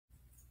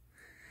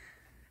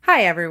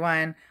Hi,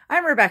 everyone.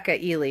 I'm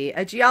Rebecca Ely,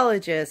 a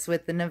geologist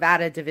with the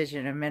Nevada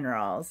Division of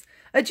Minerals.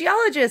 A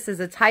geologist is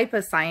a type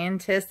of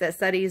scientist that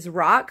studies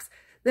rocks,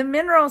 the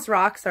minerals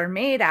rocks are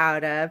made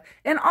out of,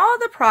 and all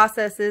the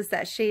processes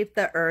that shape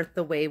the earth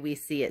the way we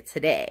see it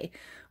today.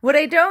 What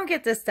I don't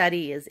get to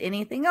study is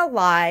anything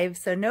alive,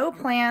 so no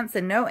plants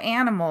and no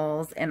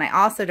animals, and I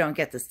also don't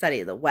get to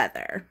study the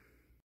weather.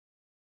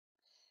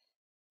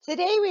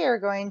 Today, we are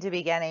going to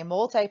begin a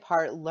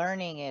multi-part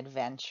learning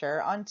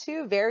adventure on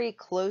two very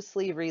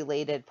closely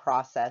related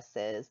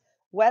processes,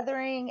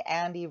 weathering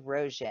and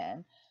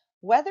erosion.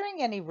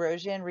 Weathering and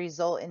erosion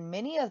result in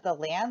many of the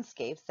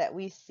landscapes that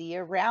we see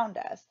around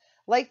us,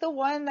 like the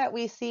one that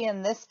we see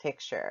in this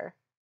picture,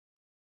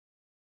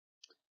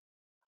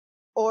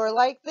 or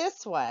like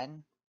this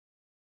one,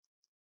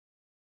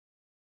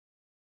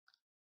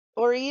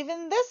 or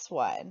even this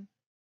one.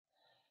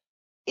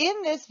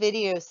 In this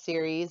video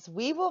series,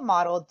 we will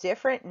model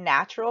different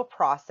natural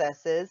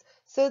processes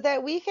so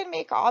that we can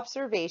make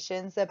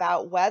observations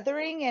about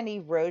weathering and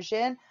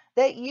erosion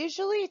that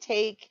usually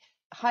take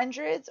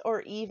hundreds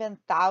or even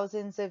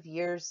thousands of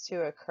years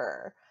to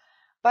occur.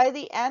 By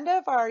the end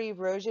of our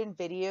erosion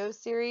video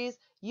series,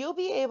 you'll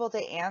be able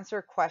to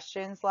answer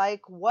questions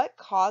like what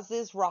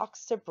causes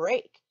rocks to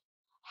break?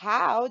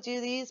 How do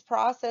these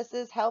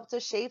processes help to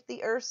shape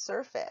the Earth's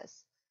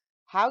surface?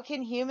 How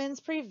can humans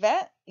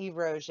prevent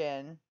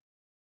erosion?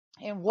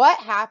 And what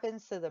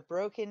happens to the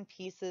broken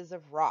pieces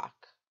of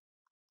rock?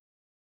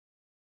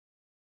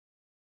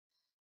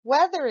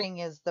 Weathering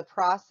is the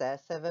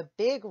process of a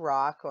big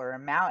rock or a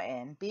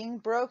mountain being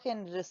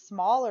broken into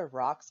smaller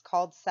rocks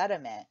called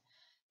sediment.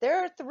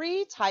 There are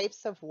three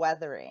types of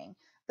weathering.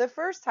 The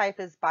first type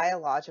is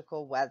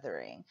biological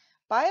weathering.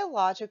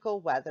 Biological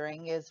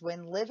weathering is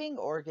when living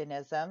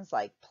organisms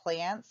like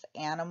plants,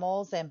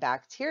 animals, and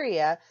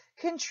bacteria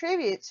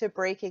contribute to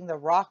breaking the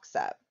rocks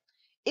up.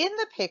 In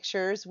the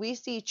pictures, we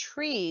see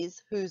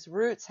trees whose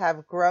roots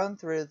have grown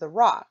through the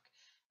rock.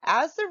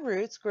 As the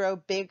roots grow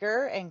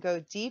bigger and go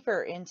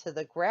deeper into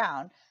the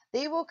ground,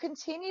 they will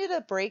continue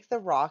to break the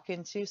rock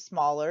into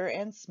smaller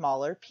and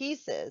smaller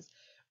pieces.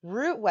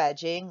 Root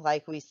wedging,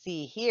 like we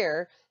see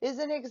here, is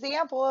an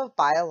example of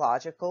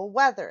biological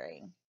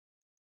weathering.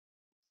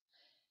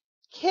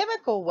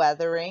 Chemical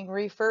weathering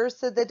refers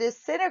to the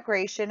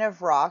disintegration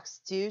of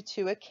rocks due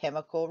to a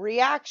chemical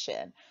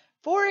reaction.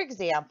 For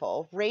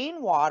example,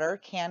 rainwater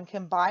can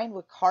combine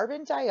with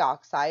carbon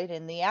dioxide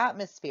in the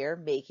atmosphere,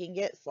 making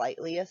it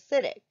slightly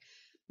acidic.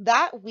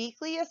 That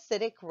weakly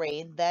acidic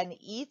rain then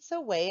eats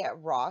away at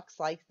rocks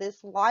like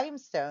this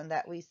limestone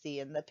that we see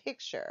in the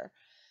picture.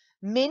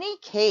 Many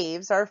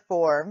caves are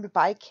formed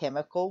by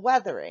chemical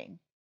weathering.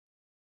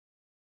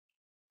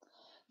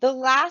 The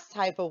last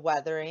type of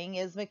weathering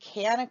is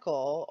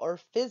mechanical or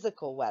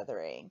physical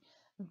weathering.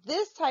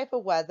 This type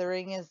of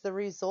weathering is the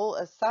result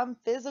of some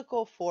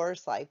physical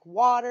force like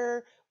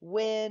water,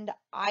 wind,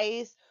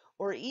 ice,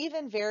 or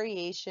even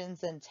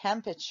variations in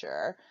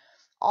temperature.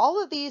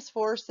 All of these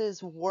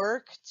forces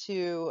work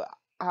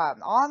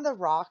on the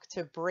rock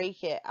to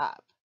break it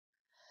up.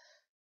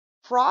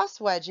 Frost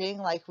wedging,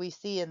 like we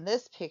see in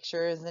this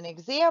picture, is an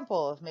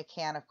example of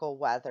mechanical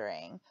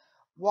weathering.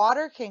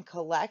 Water can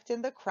collect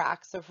in the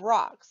cracks of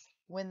rocks.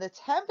 When the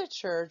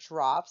temperature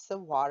drops, the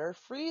water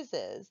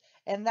freezes,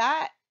 and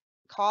that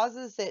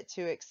causes it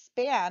to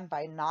expand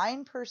by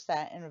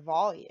 9% in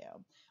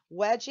volume,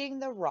 wedging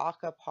the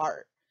rock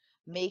apart,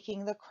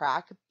 making the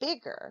crack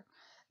bigger.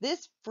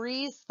 This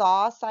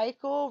freeze-thaw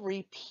cycle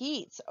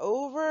repeats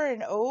over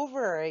and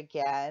over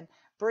again,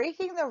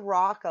 breaking the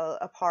rock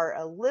apart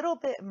a little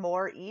bit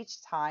more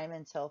each time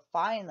until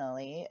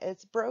finally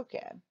it's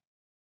broken.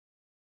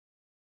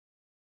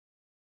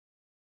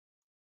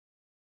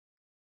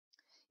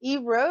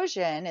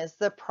 Erosion is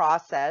the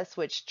process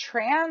which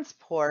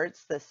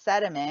transports the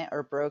sediment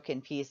or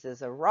broken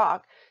pieces of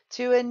rock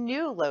to a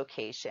new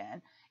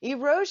location.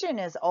 Erosion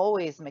is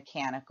always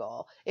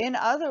mechanical. In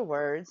other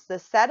words, the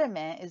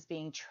sediment is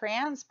being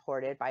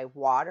transported by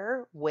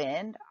water,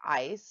 wind,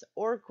 ice,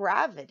 or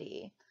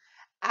gravity.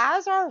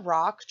 As our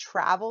rock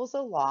travels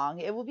along,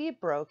 it will be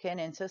broken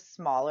into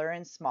smaller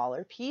and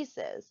smaller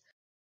pieces,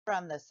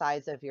 from the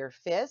size of your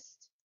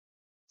fist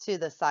to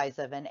the size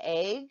of an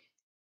egg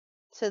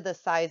to the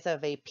size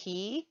of a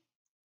pea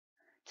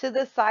to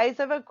the size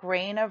of a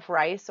grain of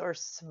rice or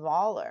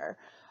smaller.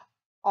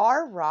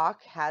 Our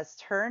rock has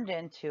turned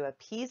into a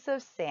piece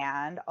of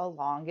sand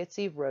along its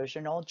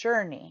erosional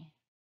journey.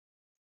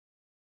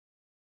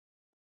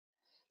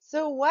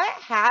 So what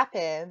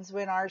happens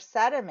when our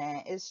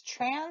sediment is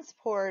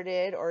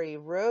transported or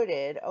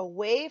eroded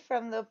away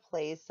from the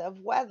place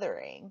of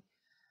weathering?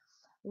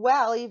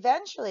 Well,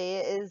 eventually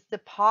it is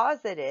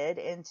deposited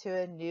into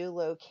a new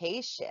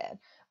location,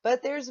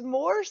 but there's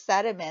more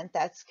sediment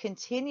that's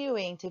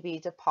continuing to be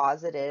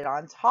deposited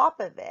on top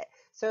of it.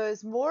 So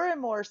as more and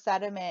more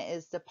sediment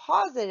is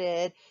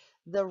deposited,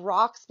 the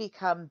rocks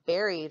become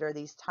buried, or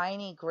these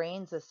tiny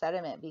grains of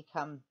sediment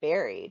become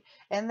buried.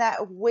 And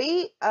that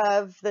weight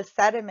of the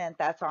sediment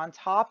that's on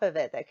top of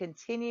it that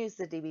continues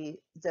to be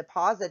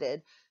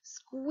deposited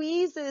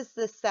squeezes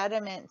the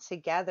sediment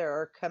together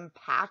or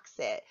compacts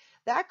it.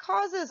 That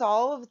causes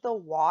all of the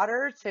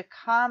water to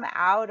come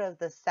out of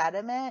the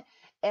sediment,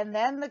 and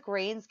then the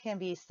grains can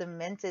be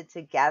cemented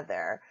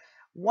together.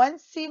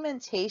 Once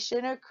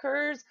cementation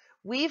occurs,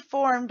 we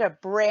formed a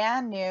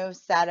brand new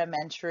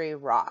sedimentary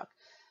rock.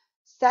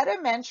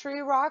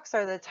 Sedimentary rocks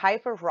are the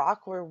type of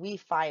rock where we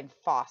find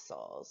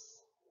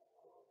fossils.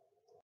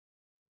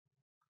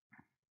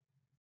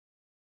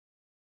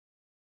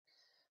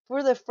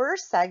 For the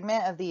first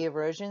segment of the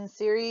erosion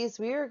series,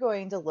 we are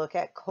going to look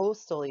at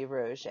coastal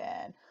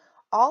erosion.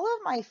 All of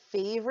my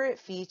favorite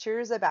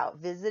features about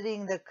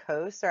visiting the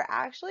coast are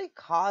actually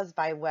caused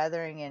by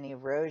weathering and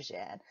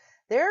erosion.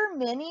 There are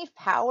many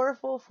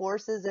powerful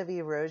forces of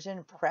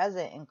erosion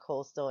present in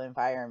coastal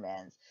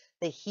environments: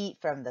 the heat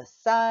from the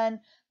sun,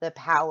 the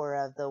power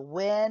of the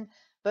wind.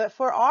 But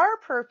for our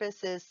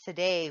purposes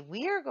today,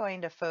 we are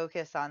going to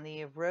focus on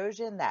the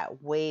erosion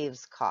that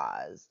waves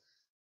cause.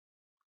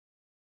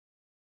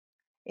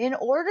 In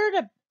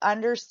order to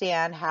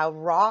understand how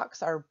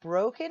rocks are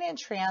broken and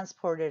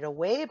transported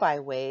away by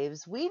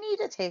waves, we need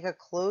to take a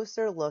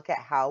closer look at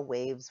how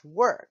waves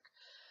work.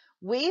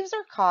 Waves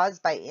are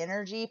caused by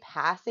energy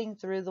passing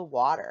through the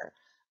water.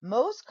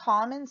 Most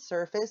common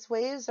surface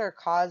waves are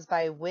caused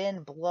by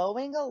wind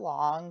blowing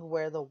along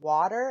where the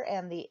water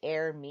and the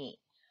air meet.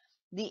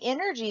 The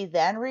energy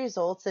then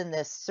results in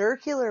this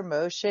circular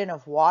motion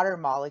of water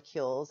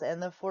molecules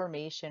and the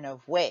formation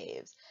of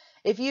waves.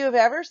 If you have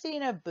ever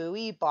seen a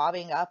buoy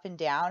bobbing up and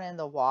down in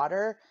the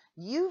water,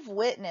 you've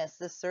witnessed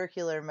the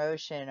circular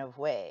motion of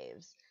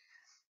waves.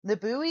 The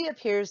buoy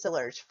appears to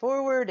lurch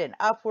forward and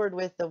upward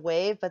with the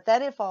wave, but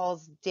then it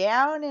falls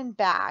down and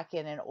back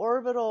in an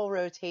orbital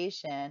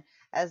rotation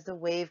as the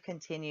wave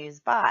continues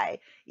by,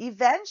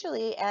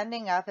 eventually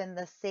ending up in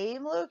the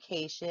same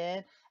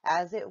location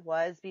as it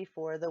was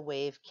before the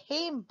wave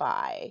came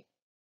by.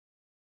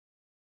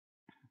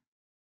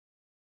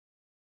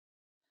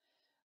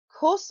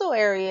 Coastal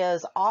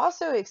areas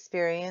also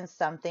experience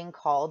something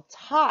called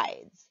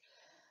tides.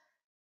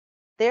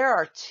 There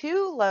are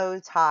two low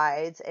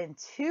tides and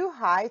two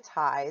high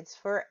tides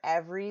for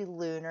every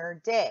lunar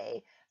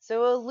day.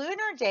 So a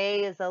lunar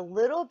day is a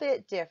little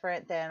bit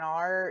different than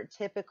our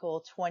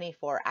typical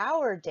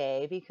 24-hour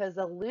day, because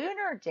a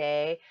lunar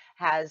day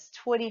has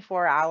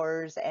 24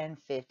 hours and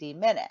 50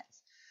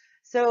 minutes.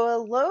 So a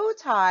low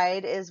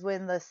tide is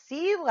when the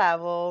sea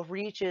level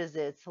reaches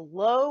its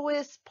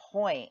lowest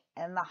point,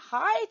 and the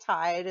high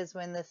tide is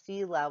when the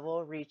sea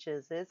level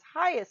reaches its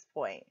highest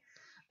point.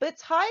 But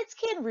tides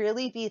can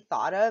really be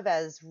thought of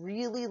as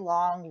really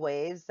long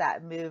waves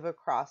that move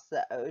across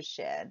the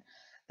ocean.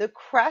 The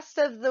crest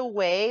of the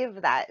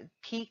wave, that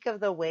peak of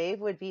the wave,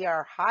 would be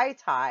our high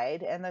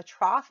tide, and the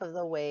trough of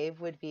the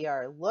wave would be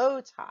our low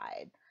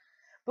tide.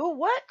 But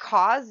what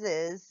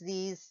causes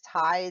these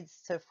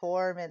tides to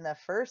form in the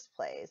first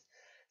place?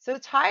 So,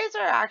 tides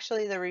are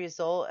actually the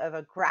result of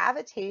a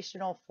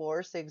gravitational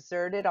force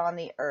exerted on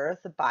the Earth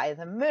by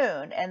the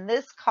moon, and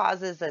this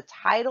causes a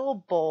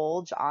tidal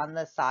bulge on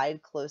the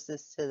side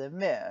closest to the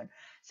moon.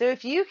 So,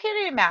 if you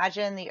can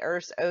imagine the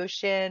Earth's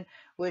ocean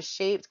was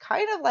shaped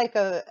kind of like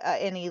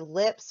an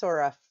ellipse or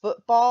a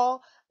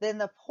football, then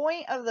the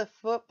point of the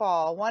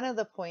football, one of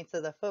the points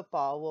of the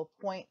football, will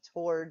point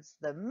towards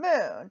the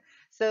moon.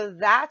 So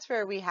that's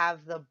where we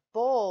have the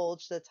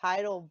bulge, the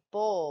tidal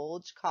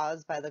bulge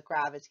caused by the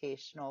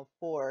gravitational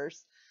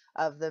force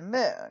of the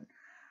moon.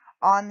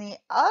 On the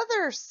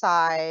other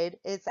side,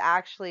 it's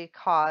actually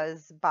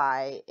caused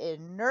by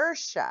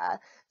inertia,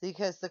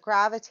 because the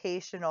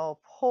gravitational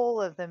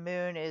pull of the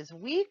moon is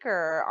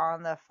weaker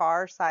on the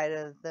far side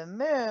of the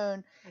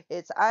moon.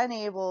 It's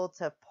unable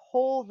to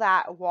pull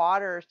that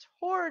water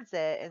towards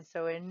it, and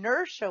so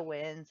inertia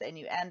wins, and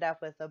you end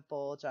up with a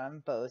bulge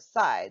on both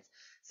sides.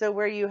 So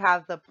where you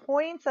have the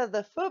points of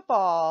the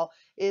football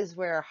is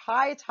where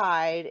high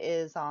tide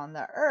is on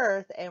the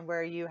Earth, and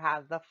where you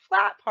have the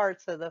flat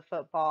parts of the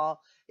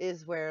football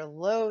is where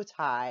low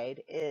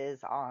tide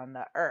is on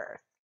the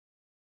Earth.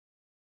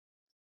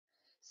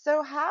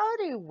 So, how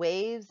do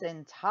waves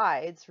and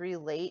tides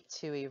relate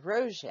to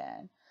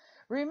erosion?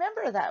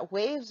 Remember that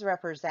waves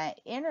represent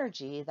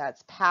energy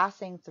that's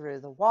passing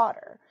through the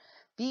water.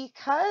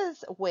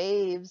 Because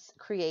waves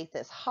create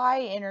this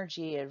high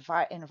energy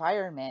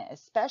environment,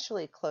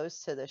 especially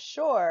close to the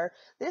shore,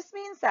 this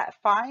means that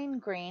fine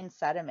grained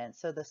sediments,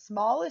 so the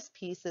smallest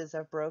pieces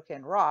of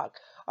broken rock,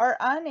 are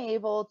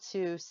unable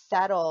to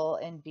settle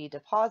and be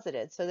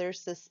deposited. So they're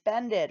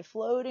suspended,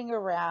 floating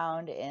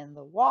around in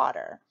the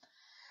water.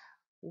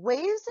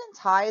 Waves and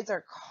tides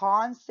are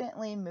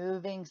constantly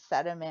moving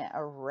sediment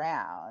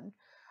around.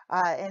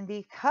 And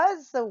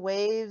because the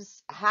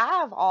waves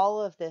have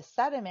all of this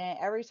sediment,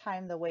 every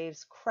time the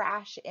waves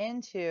crash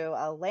into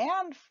a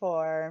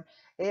landform,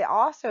 it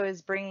also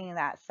is bringing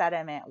that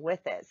sediment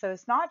with it. So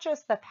it's not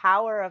just the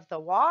power of the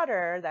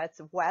water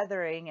that's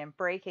weathering and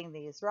breaking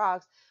these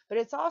rocks, but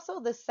it's also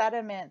the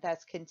sediment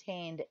that's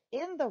contained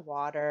in the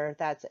water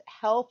that's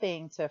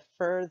helping to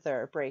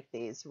further break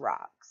these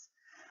rocks.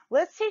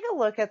 Let's take a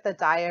look at the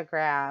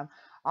diagram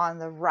on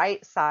the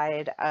right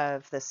side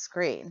of the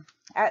screen.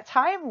 At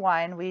time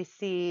 1, we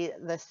see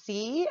the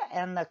sea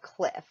and the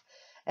cliff.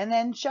 And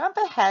then jump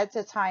ahead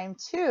to time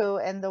 2,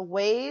 and the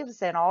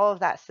waves and all of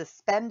that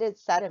suspended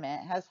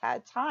sediment has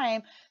had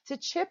time to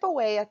chip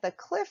away at the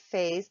cliff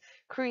face,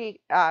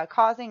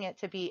 causing it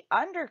to be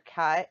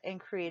undercut and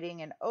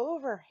creating an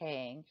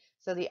overhang.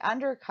 So the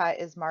undercut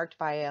is marked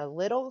by a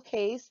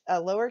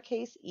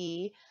lowercase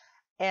e,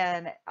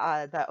 and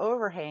the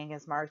overhang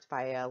is marked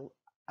by a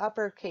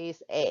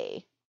uppercase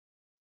A.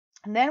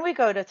 And then we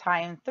go to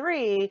time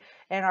 3,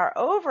 and our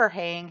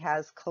overhang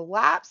has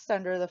collapsed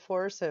under the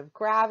force of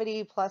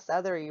gravity plus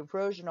other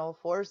erosional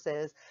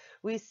forces.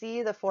 We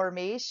see the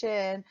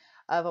formation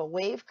of a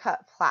wave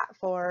cut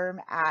platform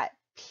at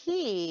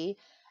P,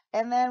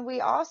 and then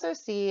we also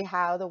see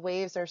how the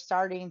waves are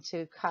starting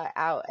to cut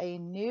out a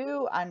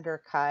new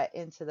undercut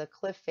into the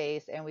cliff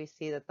face, and we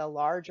see that the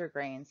larger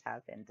grains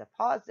have been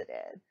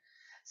deposited.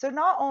 So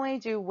not only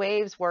do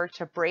waves work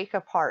to break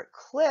apart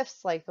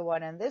cliffs like the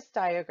one in this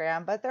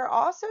diagram, but they're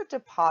also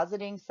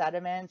depositing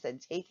sediments and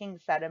taking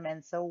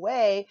sediments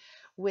away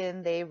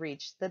when they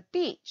reach the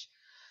beach.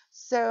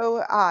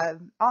 So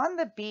on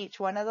the beach,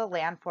 one of the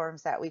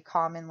landforms that we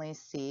commonly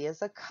see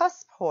is a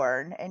cusp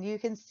horn, and you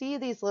can see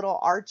these little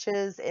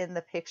arches in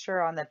the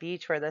picture on the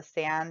beach where the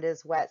sand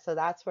is wet. So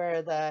that's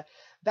where the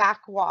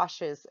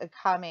backwash is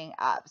coming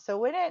up. So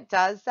when it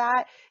does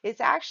that,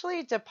 it's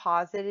actually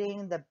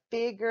depositing the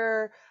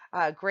bigger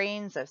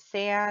grains of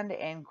sand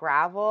and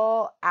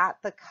gravel at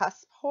the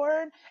cusp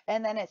horn,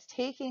 and then it's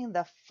taking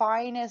the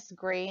finest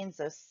grains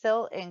of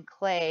silt and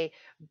clay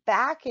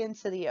back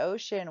into the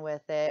ocean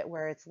with it,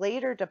 where it's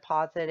later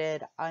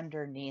deposited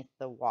underneath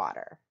the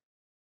water.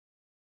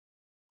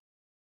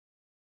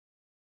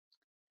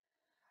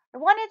 I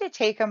wanted to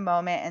take a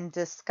moment and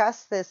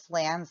discuss this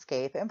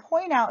landscape and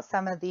point out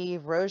some of the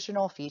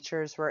erosional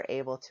features we're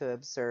able to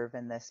observe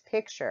in this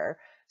picture.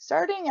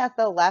 Starting at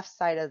the left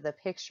side of the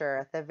picture,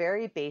 at the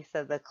very base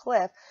of the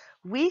cliff,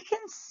 we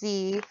can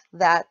see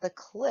that the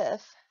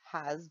cliff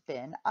has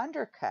been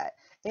undercut.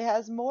 It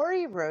has more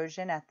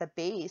erosion at the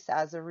base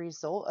as a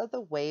result of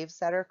the waves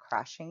that are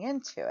crashing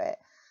into it.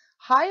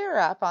 Higher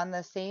up on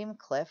the same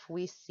cliff,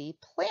 we see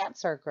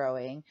plants are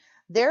growing.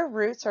 Their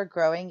roots are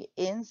growing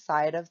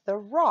inside of the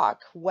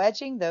rock,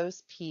 wedging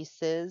those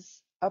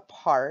pieces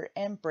apart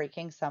and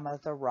breaking some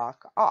of the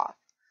rock off.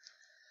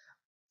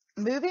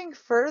 Moving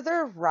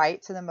further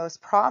right to the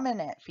most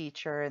prominent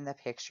feature in the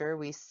picture,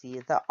 we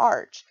see the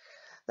arch.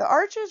 The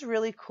arch is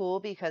really cool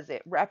because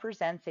it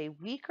represents a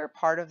weaker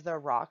part of the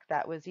rock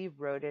that was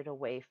eroded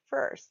away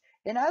first.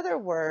 In other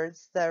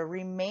words, the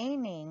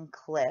remaining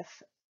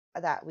cliff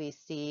that we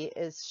see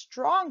is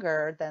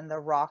stronger than the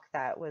rock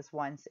that was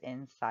once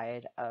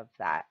inside of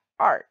that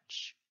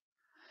arch.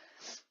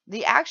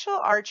 The actual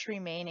arch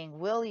remaining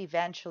will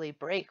eventually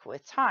break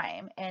with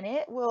time, and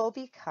it will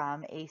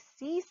become a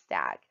sea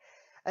stack.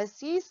 A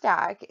sea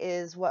stack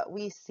is what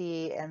we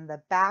see in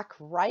the back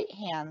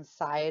right-hand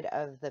side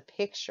of the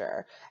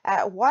picture.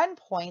 At one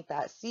point,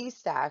 that sea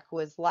stack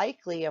was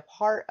likely a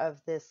part of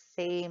this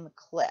same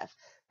cliff,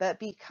 but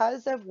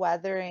because of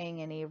weathering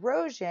and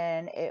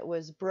erosion, it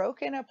was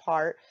broken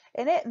apart,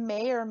 and it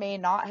may or may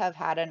not have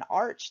had an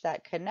arch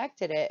that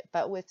connected it,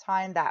 but with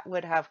time that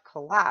would have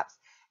collapsed.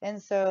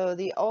 And so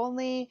the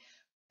only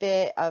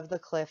bit of the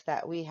cliff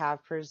that we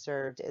have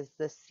preserved is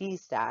the sea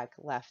stack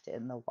left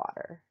in the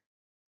water.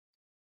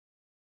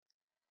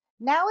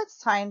 Now it's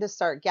time to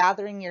start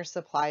gathering your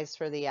supplies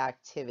for the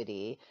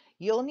activity.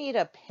 You'll need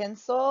a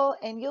pencil,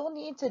 and you'll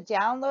need to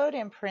download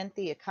and print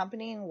the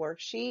accompanying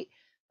worksheet.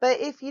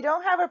 But if you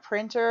don't have a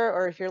printer,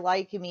 or if you're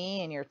like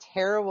me and you're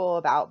terrible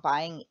about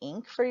buying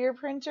ink for your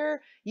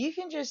printer, you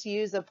can just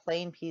use a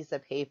plain piece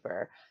of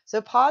paper.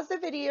 So pause the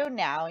video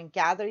now and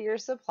gather your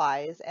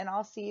supplies, and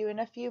I'll see you in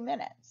a few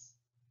minutes.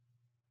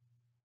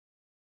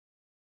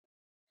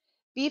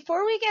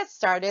 Before we get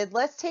started,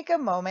 let's take a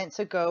moment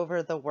to go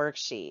over the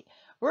worksheet.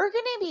 We're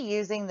going to be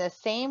using the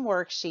same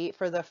worksheet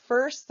for the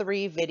first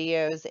 3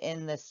 videos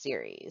in the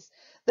series.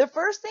 The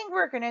first thing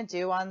we're going to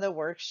do on the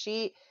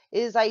worksheet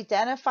is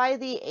identify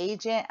the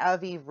agent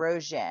of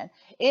erosion.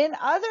 In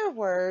other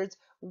words,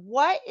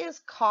 what is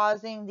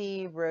causing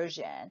the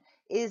erosion?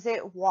 Is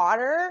it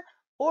water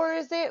or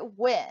is it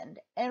wind?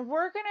 And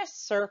we're going to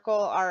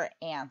circle our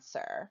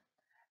answer.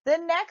 The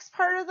next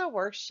part of the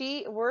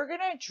worksheet, we're going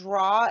to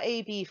draw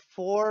a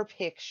before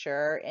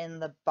picture in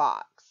the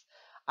box.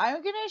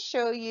 I'm going to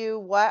show you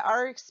what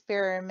our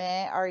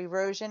experiment, our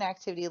erosion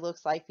activity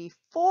looks like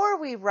before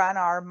we run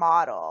our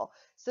model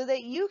so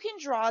that you can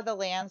draw the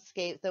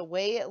landscape the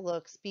way it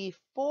looks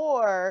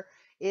before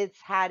It's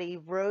had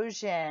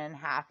erosion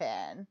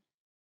happen.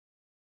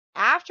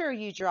 After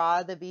you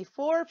draw the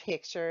before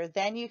picture,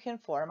 then you can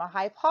form a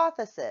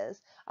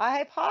hypothesis. A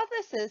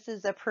hypothesis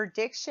is a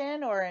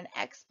prediction or an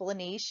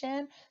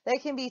explanation that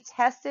can be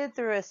tested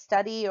through a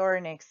study or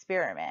an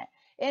experiment.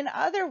 In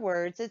other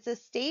words, it's a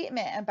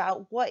statement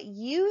about what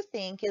you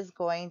think is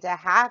going to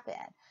happen.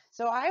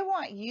 So I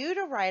want you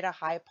to write a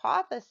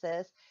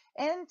hypothesis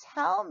and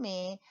tell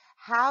me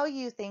how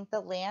you think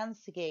the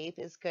landscape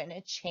is going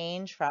to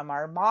change from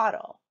our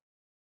model.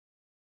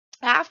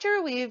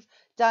 After we've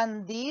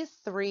done these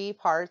 3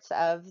 parts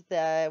of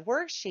the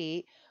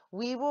worksheet,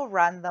 we will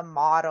run the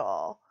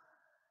model.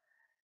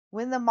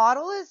 When the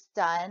model is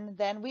done,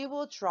 then we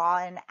will draw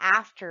an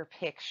after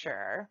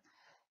picture.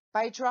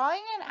 By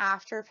drawing an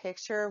after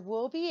picture,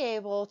 we'll be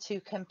able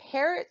to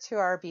compare it to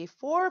our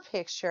before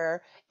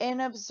picture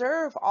and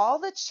observe all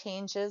the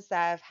changes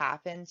that have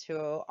happened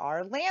to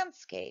our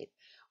landscape.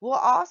 We'll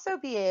also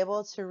be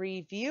able to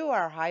review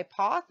our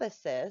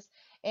hypothesis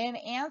and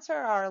answer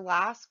our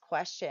last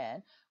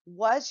question.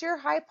 Was your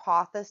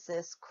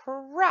hypothesis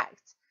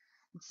correct?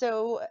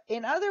 So,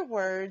 in other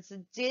words,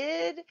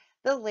 did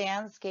the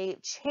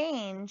landscape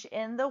change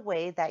in the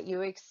way that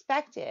you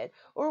expected?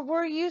 Or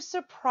were you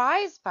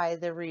surprised by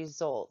the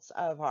results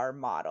of our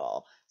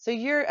model? So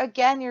you're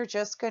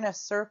just going to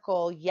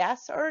circle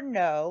yes or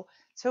no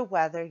to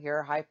whether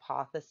your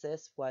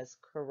hypothesis was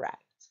correct.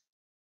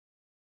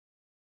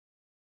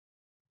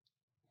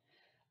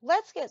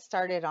 Let's get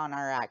started on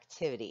our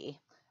activity.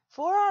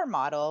 For our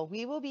model,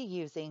 we will be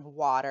using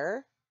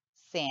water,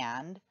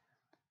 sand,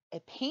 a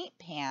paint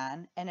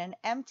pan, and an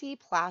empty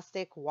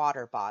plastic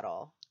water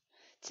bottle.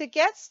 To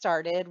get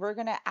started, we're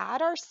going to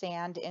add our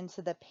sand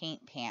into the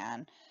paint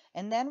pan,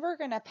 and then we're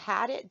going to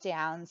pat it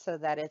down so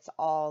that it's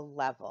all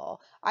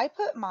level. I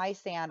put my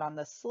sand on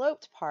the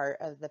sloped part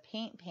of the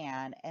paint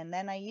pan, and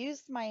then I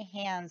used my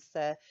hands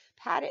to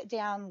pat it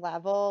down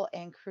level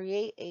and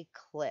create a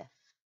cliff.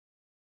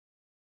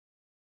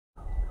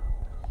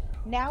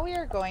 Now we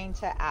are going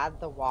to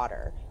add the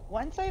water.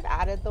 Once I've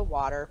added the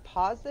water,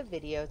 pause the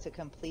video to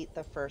complete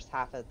the first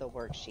half of the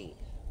worksheet.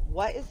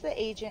 What is the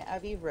agent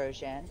of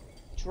erosion?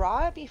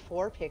 Draw a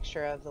before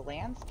picture of the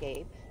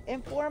landscape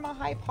and form a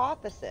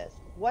hypothesis.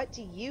 What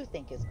do you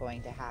think is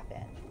going to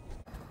happen?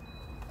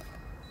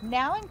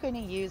 Now I'm going to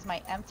use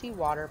my empty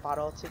water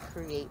bottle to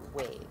create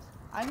waves.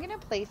 I'm going to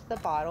place the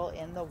bottle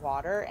in the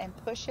water and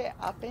push it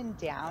up and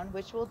down,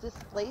 which will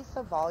displace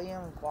the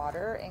volume of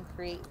water and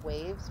create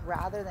waves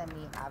rather than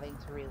me having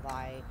to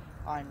rely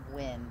on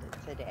wind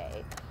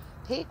today.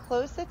 Pay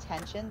close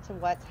attention to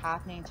what's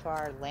happening to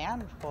our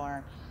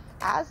landform.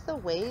 As the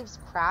waves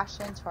crash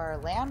into our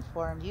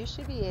landform, you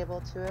should be able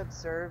to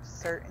observe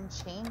certain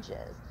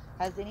changes.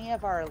 Has any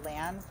of our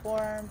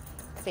landform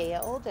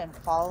failed and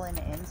fallen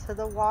into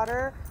the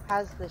water?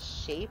 Has the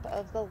shape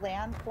of the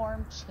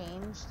landform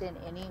changed in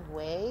any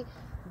way?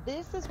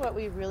 This is what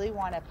we really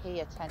want to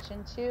pay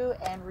attention to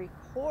and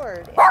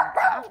record in an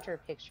after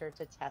picture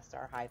to test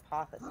our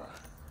hypothesis.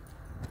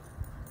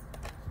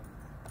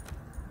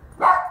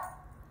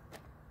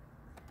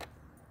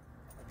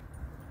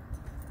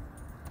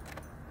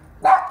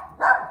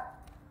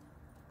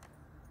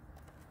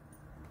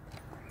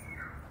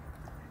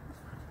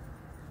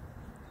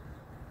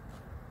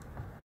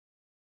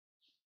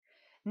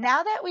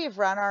 Now that we've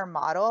run our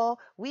model,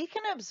 we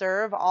can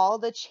observe all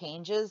the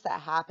changes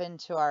that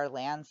happened to our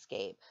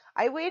landscape.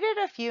 I waited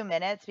a few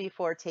minutes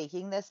before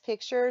taking this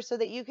picture so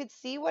that you could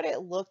see what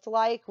it looked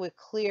like with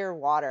clear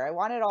water. I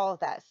wanted all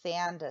of that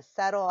sand to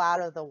settle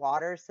out of the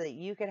water so that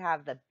you could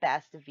have the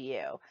best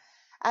view.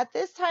 At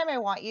this time, I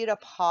want you to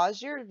pause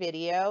your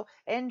video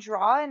and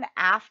draw an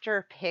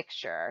after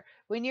picture.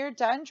 When you're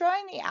done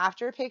drawing the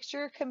after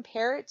picture,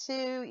 compare it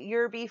to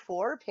your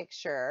before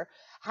picture.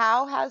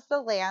 How has the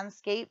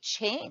landscape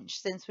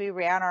changed since we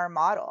ran our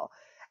model?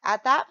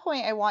 At that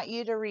point, I want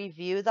you to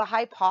review the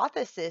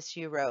hypothesis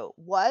you wrote.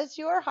 Was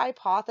your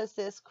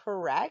hypothesis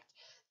correct?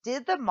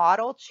 Did the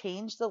model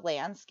change the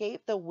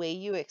landscape the way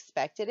you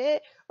expected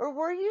it? Or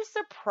were you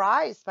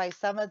surprised by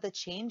some of the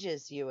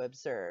changes you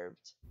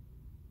observed?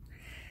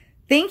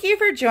 Thank you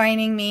for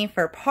joining me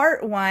for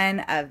part 1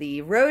 of the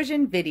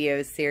Erosion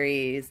video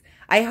series.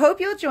 I hope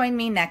you'll join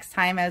me next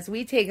time as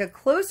we take a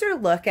closer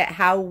look at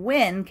how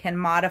wind can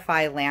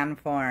modify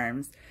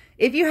landforms.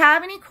 If you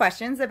have any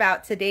questions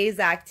about today's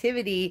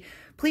activity,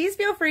 please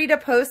feel free to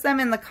post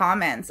them in the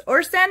comments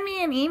or send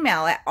me an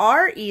email at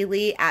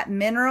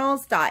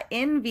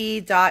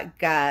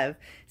reely@minerals.nv.gov.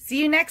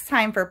 See you next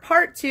time for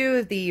part 2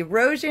 of the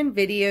Erosion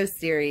video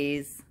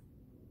series.